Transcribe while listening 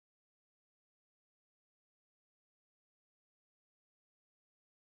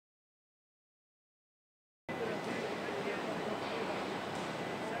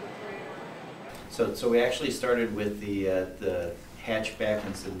So we actually started with the hatchback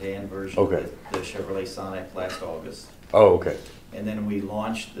and sedan version Okay. of the Chevrolet Sonic last August. Oh, okay. And then we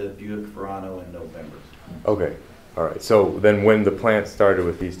launched the Buick Verano in November. Okay. All right. So then when the plant started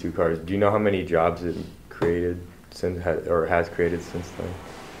with these two cars, do you know how many jobs it created since, or has created since then?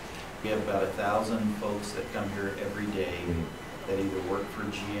 We have about 1,000 folks that come here every day Mm-hmm. that either work for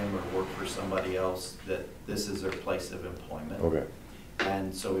GM or work for somebody else, that this is their place of employment. Okay.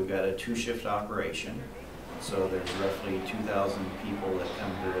 And so we've got a 2-shift operation. So there's roughly 2,000 people that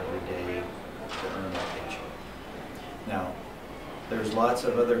come here every day to earn a paycheck. Now, there's lots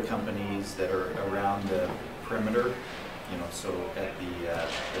of other companies that are around the perimeter, so at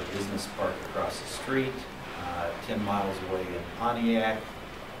the business park across the street, 10 miles away in Pontiac,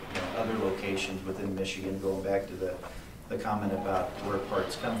 other locations within Michigan, going back to the comment about where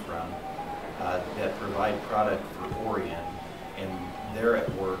parts come from, that provide product for Orion, and they're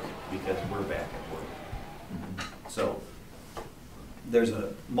at work because we're back at work. So there's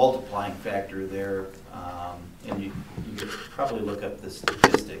a multiplying factor there, and you could probably look up the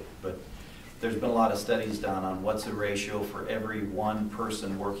statistic, but there's been a lot of studies done on what's the ratio for every one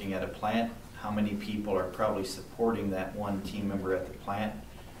person working at a plant, how many people are probably supporting that one team member at the plant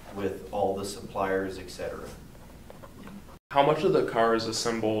with all the suppliers, etc. How much of the car is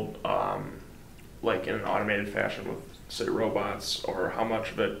assembled like in an automated fashion with, say, robots, or how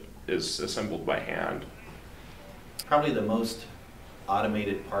much of it is assembled by hand? Probably the most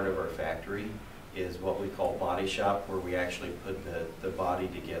automated part of our factory is what we call body shop, where we actually put the body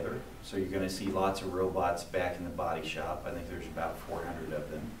together. So you're going to see lots of robots back in the body shop. I think there's about 400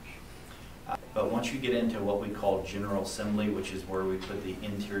 of them. But once you get into what we call general assembly, which is where we put the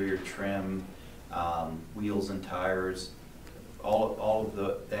interior trim, wheels and tires, all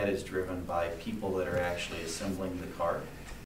of that is driven by people that are actually assembling the car.